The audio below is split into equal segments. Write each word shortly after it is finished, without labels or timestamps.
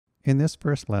In this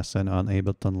first lesson on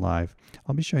Ableton Live,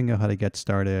 I'll be showing you how to get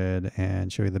started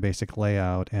and show you the basic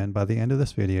layout, and by the end of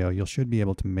this video you should be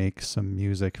able to make some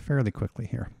music fairly quickly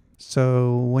here.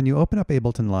 So when you open up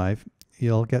Ableton Live,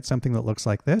 you'll get something that looks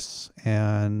like this,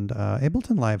 and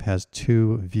Ableton Live has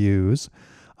two views.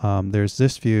 There's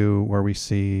this view where we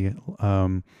see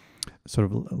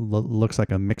sort of looks like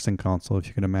a mixing console, if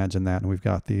you can imagine that, and we've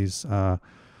got these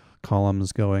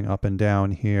columns going up and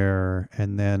down here.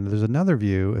 And then there's another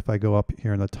view. If I go up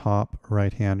here in the top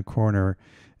right hand corner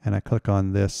and I click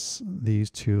on these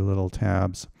two little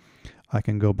tabs, I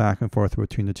can go back and forth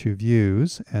between the two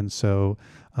views. And so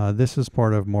this is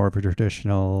part of more of a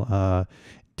traditional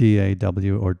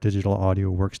DAW or digital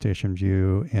audio workstation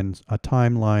view in a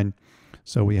timeline.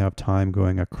 So we have time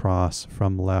going across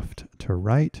from left to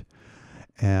right.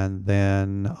 And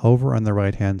then over on the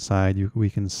right hand side, we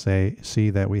can see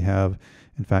that we have,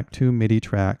 in fact, two MIDI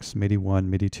tracks, MIDI 1,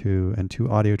 MIDI 2, and two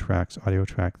audio tracks, audio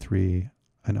track 3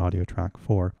 and audio track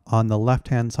 4. On the left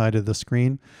hand side of the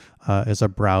screen is a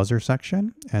browser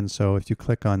section. And so if you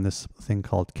click on this thing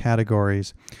called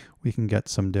categories, we can get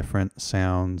some different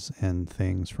sounds and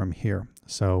things from here.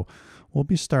 So we'll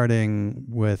be starting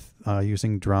with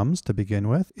using drums to begin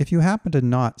with. If you happen to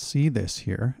not see this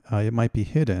here, it might be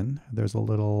hidden. There's a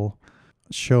little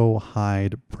show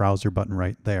hide browser button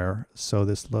right there. So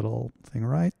this little thing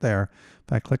right there,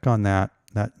 if I click on that,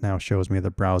 that now shows me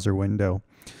the browser window.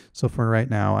 So for right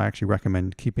now, I actually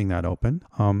recommend keeping that open.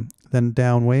 Then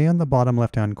down way on the bottom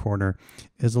left-hand corner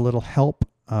is a little help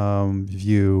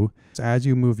view. So as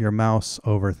you move your mouse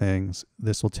over things,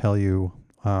 this will tell you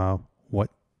what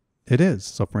it is.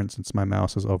 So for instance, my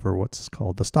mouse is over what's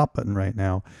called the stop button right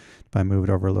now. If I move it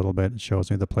over a little bit, it shows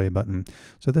me the play button.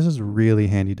 So this is really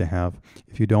handy to have.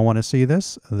 If you don't want to see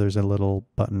this, there's a little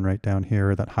button right down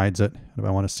here that hides it. If I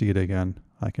want to see it again,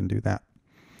 I can do that.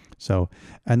 So,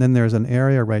 and then there's an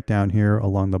area right down here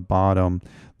along the bottom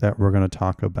that we're going to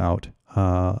talk about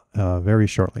very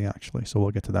shortly, actually. So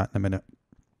we'll get to that in a minute.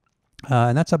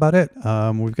 And that's about it.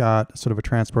 We've got sort of a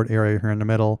transport area here in the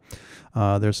middle.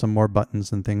 There's some more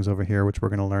buttons and things over here, which we're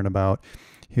going to learn about.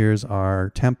 Here's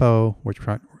our tempo, which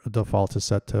default is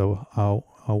set to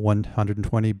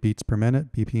 120 beats per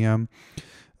minute, BPM.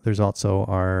 There's also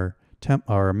our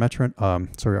our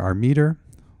meter.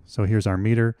 So here's our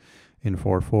meter in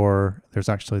 4/4. There's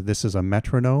actually, this is a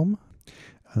metronome.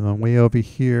 And then way over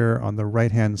here on the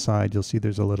right-hand side, you'll see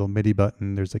there's a little MIDI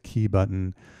button. There's a key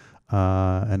button.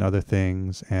 And other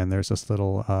things, and there's this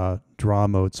little draw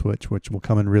mode switch, which will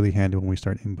come in really handy when we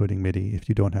start inputting MIDI if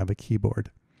you don't have a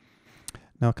keyboard.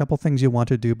 Now, a couple things you want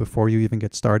to do before you even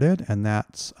get started, and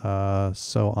that's,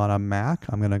 so on a Mac,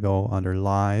 I'm going to go under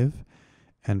Live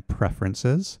and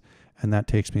Preferences, and that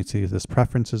takes me to this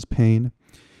Preferences pane.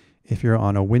 If you're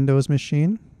on a Windows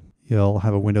machine, you'll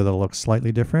have a window that looks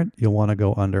slightly different. You'll want to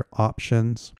go under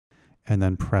Options and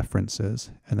then Preferences,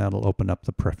 and that'll open up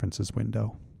the Preferences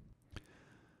window.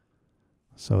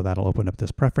 So that'll open up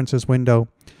this preferences window.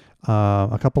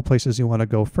 A couple places you want to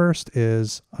go first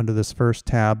is under this first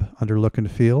tab under look and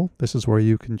feel. This is where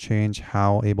you can change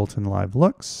how Ableton Live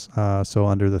looks. So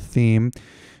under the theme,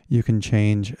 you can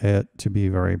change it to be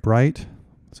very bright.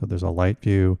 So there's a light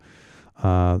view,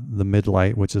 the mid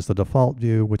light, which is the default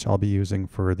view, which I'll be using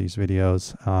for these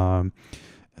videos.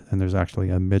 And there's actually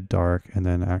a mid dark and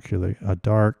then actually a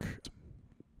dark.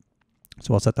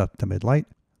 So I'll set that to mid light.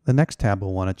 The next tab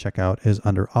we'll want to check out is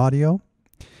under audio.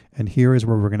 And here is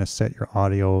where we're going to set your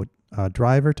audio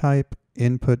driver type,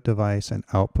 input device, and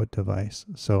output device.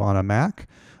 So on a Mac,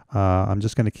 I'm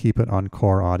just going to keep it on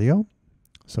core audio.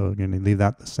 So we're going to leave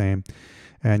that the same.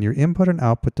 And your input and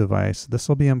output device, this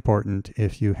will be important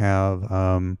if you have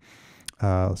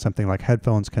something like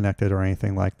headphones connected or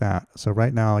anything like that. So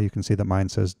right now you can see that mine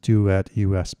says Duet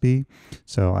USB.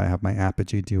 So I have my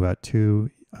Apogee Duet 2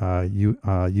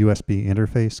 USB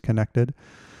interface connected.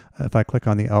 If I click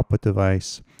on the output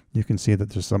device, you can see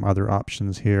that there's some other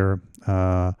options here.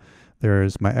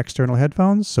 There's my external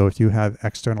headphones. So if you have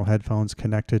external headphones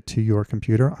connected to your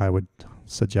computer, I would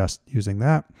suggest using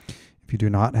that. If you do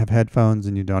not have headphones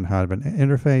and you don't have an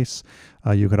interface,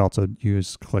 you could also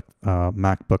click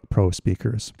MacBook Pro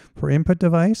speakers. For input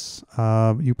device,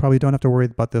 you probably don't have to worry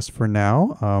about this for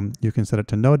now. You can set it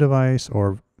to no device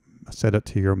or set it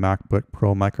to your MacBook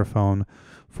Pro microphone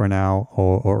for now,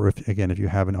 or if you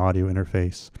have an audio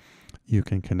interface, you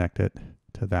can connect it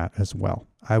to that as well.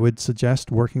 I would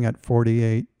suggest working at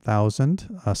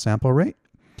 48,000 sample rate,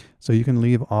 so you can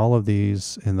leave all of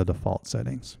these in the default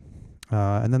settings.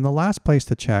 And then the last place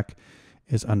to check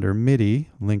is under MIDI,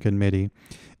 Lincoln MIDI,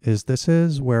 this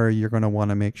is where you're going to want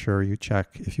to make sure you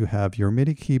check if you have your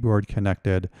MIDI keyboard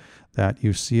connected, that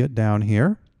you see it down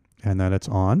here and that it's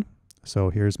on.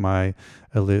 So here's my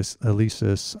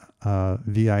Alesis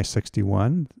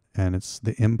VI61, and it's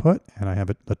the input, and I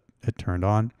have it turned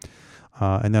on.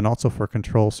 And then also for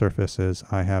control surfaces,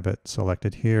 I have it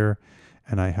selected here,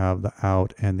 and I have the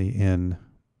out and the in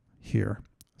here.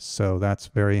 So that's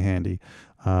very handy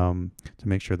to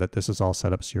make sure that this is all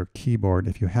set up so your keyboard,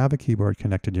 if you have a keyboard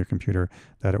connected to your computer,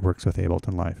 that it works with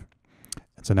Ableton Live.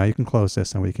 And so now you can close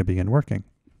this and we can begin working.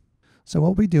 So what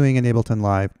we'll be doing in Ableton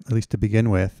Live, at least to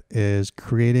begin with, is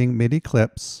creating MIDI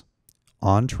clips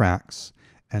on tracks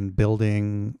and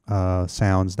building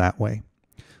sounds that way.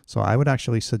 So I would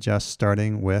actually suggest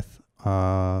starting with,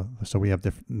 so we have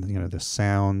different, the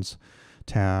sounds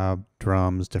tab,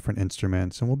 drums, different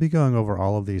instruments, and we'll be going over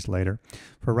all of these later.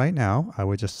 For right now, I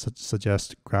would just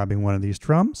suggest grabbing one of these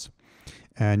drums,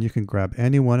 and you can grab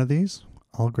any one of these.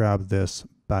 I'll grab this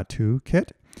Batu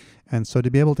kit. And so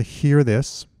to be able to hear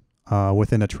this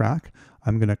within a track,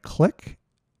 I'm going to click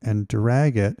and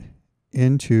drag it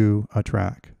into a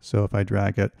track. So if I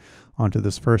drag it onto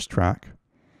this first track,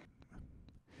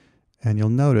 and you'll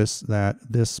notice that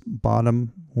this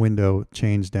bottom window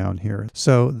changed down here.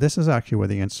 So this is actually where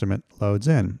the instrument loads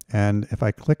in. And if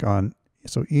I click on,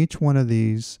 so each one of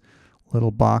these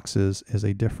little boxes is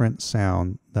a different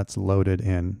sound that's loaded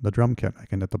in the drum kit. I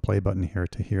can hit the play button here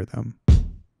to hear them.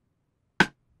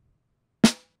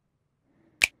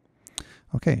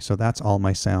 Okay, so that's all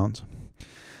my sounds.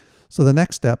 So the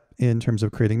next step in terms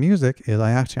of creating music is I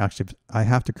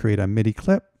have to create a MIDI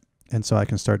clip, and so I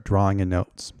can start drawing in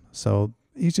notes. So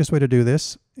the easiest way to do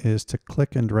this is to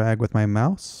click and drag with my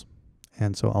mouse.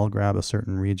 And so I'll grab a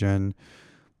certain region,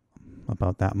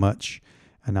 about that much,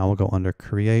 and now we'll go under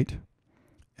Create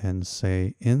and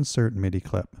say Insert MIDI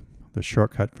Clip. The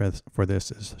shortcut for this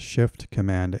is Shift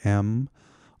Command M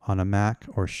on a Mac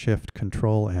or Shift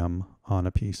Control M on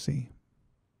a PC.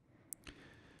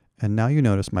 And now you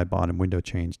notice my bottom window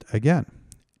changed again.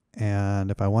 And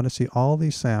if I want to see all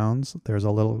these sounds, there's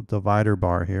a little divider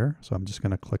bar here. So I'm just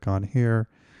going to click on here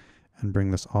and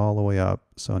bring this all the way up.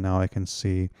 So now I can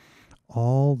see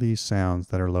all these sounds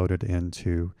that are loaded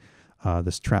into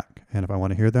this track. And if I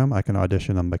want to hear them, I can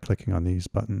audition them by clicking on these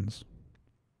buttons.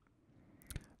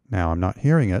 Now I'm not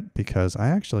hearing it because I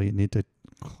actually need to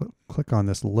click on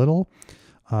this little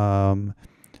MIDI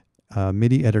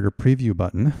editor preview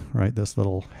button, right? This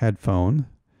little headphone.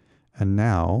 And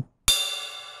now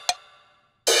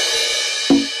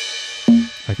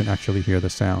I can actually hear the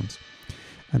sounds.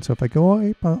 And so if I go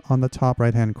up on the top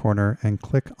right hand corner and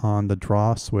click on the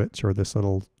draw switch or this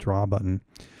little draw button,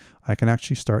 I can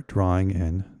actually start drawing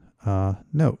in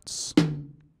notes.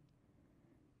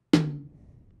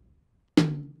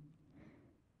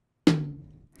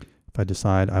 If I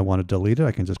decide I want to delete it,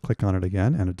 I can just click on it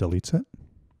again and it deletes it.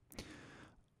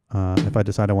 If I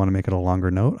decide I want to make it a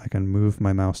longer note, I can move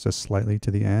my mouse just slightly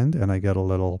to the end and I get a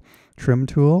little trim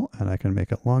tool and I can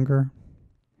make it longer.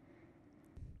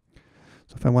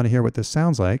 So if I want to hear what this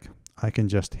sounds like, I can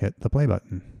just hit the play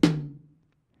button.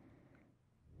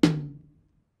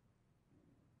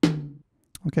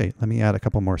 Okay, let me add a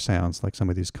couple more sounds, like some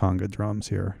of these conga drums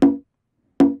here.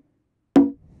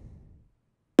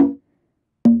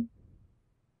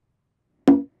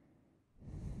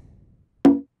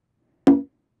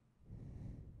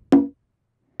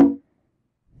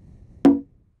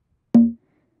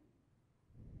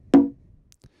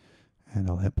 And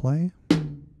I'll hit play.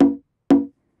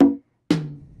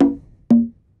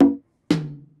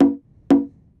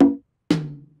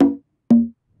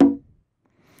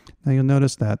 Now you'll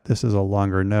notice that this is a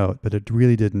longer note, but it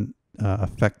really didn't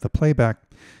affect the playback.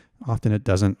 Often it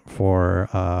doesn't for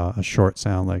a short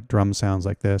sound like drum sounds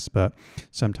like this, but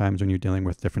sometimes when you're dealing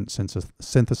with different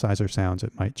synthesizer sounds,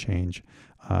 it might change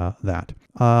that.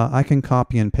 I can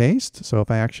copy and paste. So if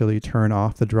I actually turn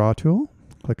off the draw tool,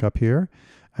 click up here,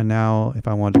 and now if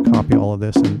I want to copy all of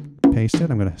this and paste it,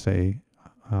 I'm going to say,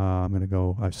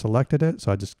 I've selected it.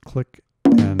 So I just click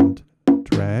and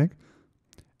drag.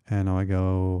 And now I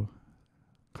go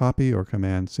copy or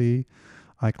Command C.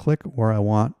 I click where I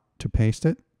want to paste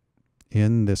it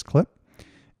in this clip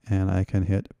and I can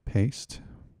hit paste.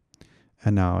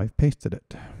 And now I've pasted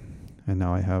it. And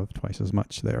now I have twice as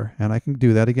much there. And I can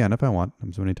do that again if I want,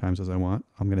 as many times as I want.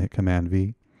 I'm going to hit Command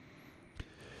V.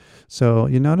 So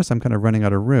you notice I'm kind of running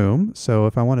out of room. So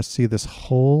if I want to see this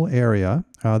whole area,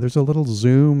 there's a little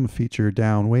zoom feature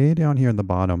way down here in the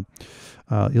bottom.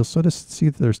 You'll sort of see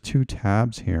that there's two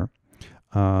tabs here.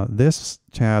 This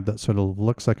tab that sort of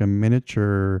looks like a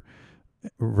miniature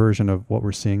version of what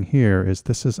we're seeing here is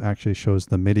this is actually shows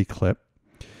the MIDI clip,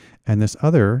 and this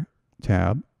other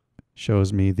tab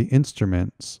shows me the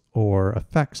instruments or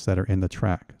effects that are in the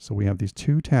track. So we have these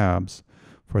two tabs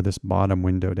for this bottom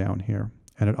window down here.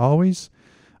 And it always,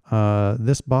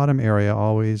 this bottom area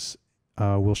always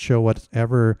will show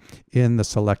whatever in the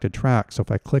selected track. So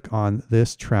if I click on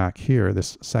this track here,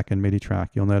 this second MIDI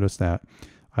track, you'll notice that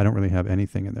I don't really have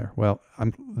anything in there. Well,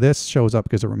 this shows up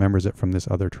because it remembers it from this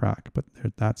other track, but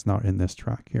that's not in this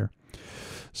track here.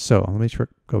 So let me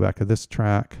go back to this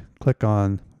track, click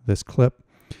on this clip.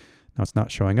 Now it's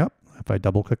not showing up. If I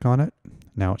double click on it,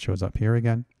 now it shows up here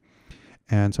again.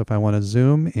 And so if I want to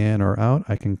zoom in or out,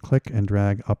 I can click and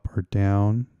drag up or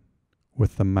down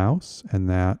with the mouse, and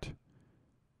that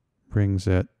brings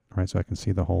it, right, so I can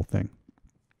see the whole thing.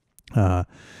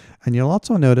 And you'll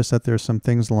also notice that there's some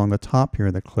things along the top here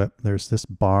of the clip. There's this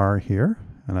bar here,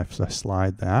 and I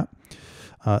slide that.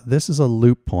 This is a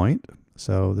loop point.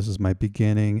 So this is my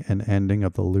beginning and ending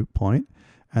of the loop point,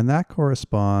 and that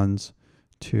corresponds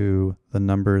to the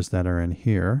numbers that are in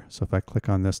here. So if I click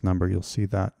on this number, you'll see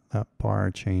that that bar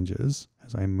changes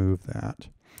as I move that.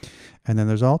 And then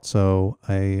there's also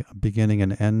a beginning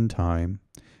and end time,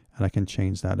 and I can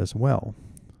change that as well.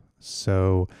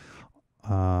 So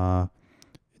it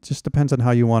just depends on how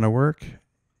you want to work.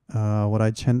 What I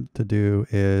tend to do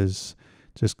is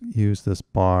just use this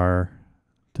bar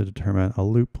to determine a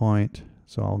loop point.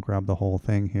 So I'll grab the whole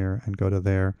thing here and go to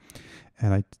there.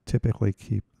 And I typically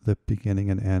keep the beginning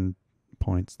and end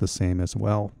points the same as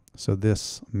well. So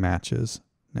this matches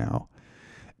now.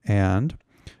 And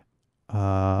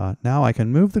now I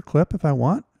can move the clip if I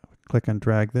want. Click and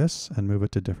drag this and move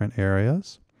it to different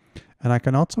areas. And I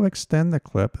can also extend the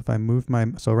clip if I move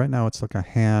so right now it's like a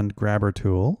hand grabber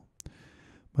tool.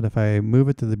 But if I move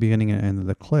it to the beginning and end of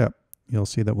the clip, you'll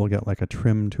see that we'll get like a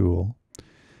trim tool.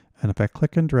 And if I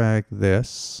click and drag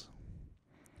this,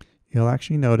 you'll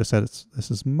actually notice that this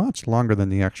is much longer than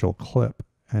the actual clip.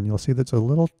 And you'll see there's a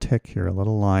little tick here, a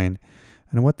little line.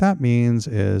 And what that means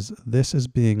is this is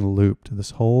being looped.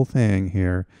 This whole thing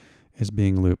here is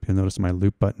being looped. You'll notice my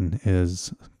loop button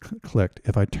is clicked.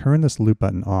 If I turn this loop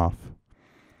button off,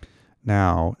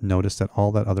 now notice that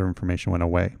all that other information went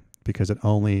away because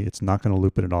it's not going to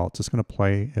loop it at all. It's just going to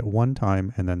play at one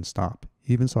time and then stop.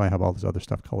 Even so I have all this other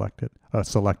stuff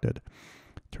selected.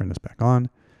 Turn this back on.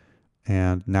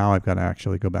 And now I've got to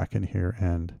actually go back in here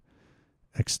and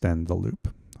extend the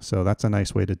loop. So that's a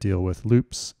nice way to deal with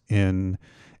loops in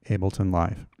Ableton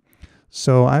Live.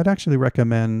 So I'd actually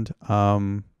recommend,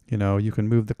 you can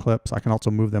move the clips. I can also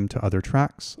move them to other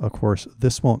tracks. Of course,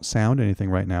 this won't sound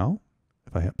anything right now.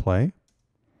 If I hit play,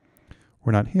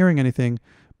 we're not hearing anything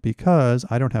because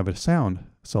I don't have a sound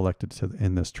selected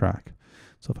in this track.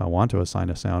 So if I want to assign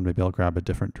a sound, maybe I'll grab a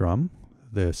different drum.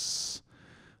 Grab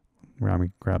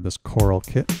this choral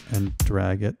kit and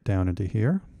drag it down into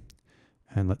here.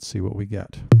 And let's see what we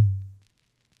get.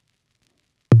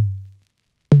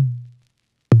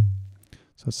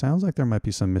 So it sounds like there might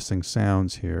be some missing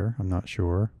sounds here. I'm not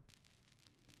sure.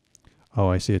 Oh,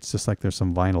 I see. It's just like there's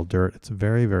some vinyl dirt. It's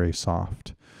very, very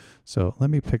soft. So let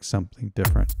me pick something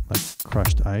different, like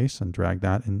crushed ice, and drag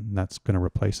that, and that's going to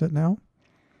replace it now.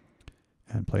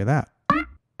 And play that.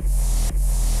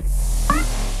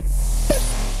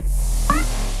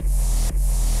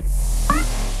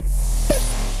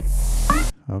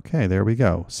 Okay, there we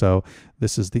go. So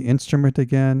this is the instrument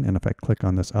again, and if I click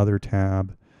on this other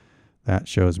tab, that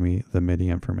shows me the MIDI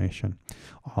information.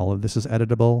 All of this is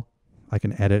editable. I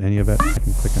can edit any of it. I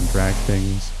can click and drag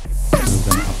things, move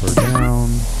them up or down,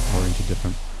 or into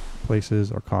different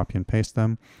places, or copy and paste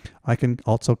them. I can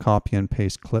also copy and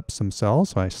paste clips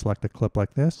themselves. So I select a clip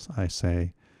like this. I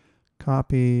say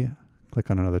copy, click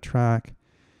on another track,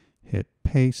 hit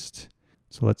paste.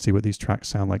 So let's see what these tracks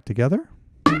sound like together.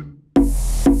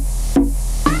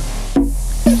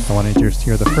 I want to just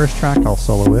hear the first track. I'll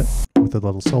solo it with the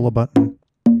little solo button,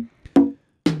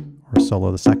 or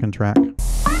solo the second track.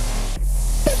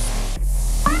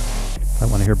 I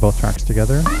want to hear both tracks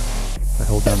together. I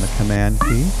hold down the command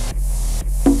key.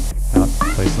 Now it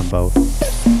plays them both.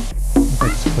 If I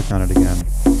just click on it again,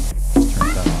 just turn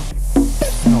that off.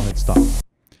 And I'll hit stop.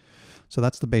 So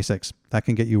that's the basics. That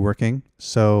can get you working.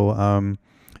 So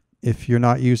if you're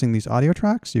not using these audio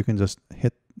tracks, you can just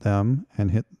hit them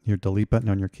and hit your delete button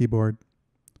on your keyboard.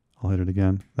 I'll hit it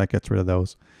again. That gets rid of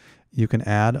those. You can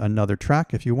add another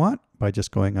track if you want by just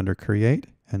going under Create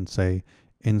and say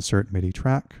Insert MIDI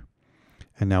Track.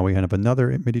 And now we have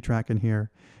another MIDI track in here,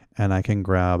 and I can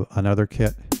grab another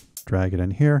kit, drag it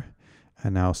in here,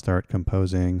 and now start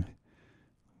composing.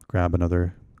 Grab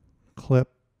another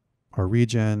clip or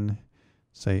region,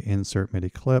 say insert MIDI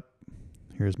clip.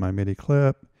 Here's my MIDI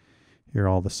clip. Here are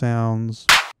all the sounds.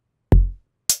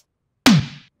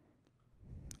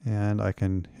 And I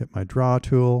can hit my draw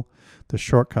tool. The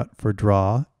shortcut for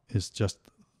draw is just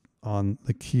on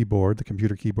the keyboard. The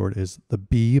computer keyboard is the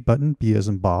B button, B as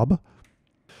in Bob.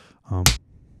 Okay.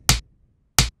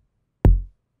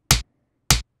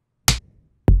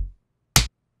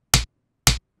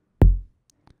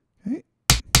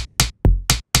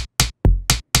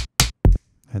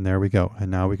 And there we go.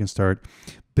 And now we can start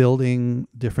building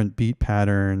different beat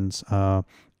patterns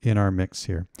in our mix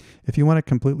here. If you want to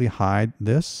completely hide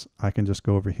this, I can just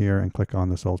go over here and click on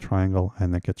this little triangle,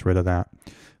 and that gets rid of that.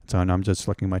 So I'm just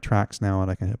looking at my tracks now,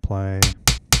 and I can hit play.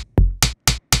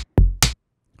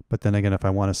 But then again, if I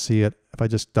want to see it, if I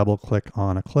just double click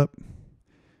on a clip,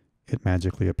 it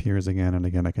magically appears again. And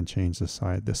again, I can change the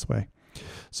side this way.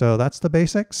 So that's the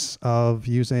basics of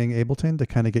using Ableton to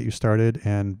kind of get you started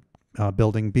and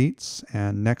building beats.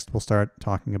 And next we'll start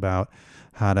talking about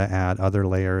how to add other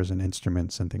layers and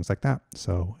instruments and things like that.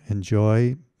 So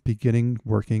enjoy beginning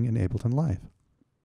working in Ableton Live.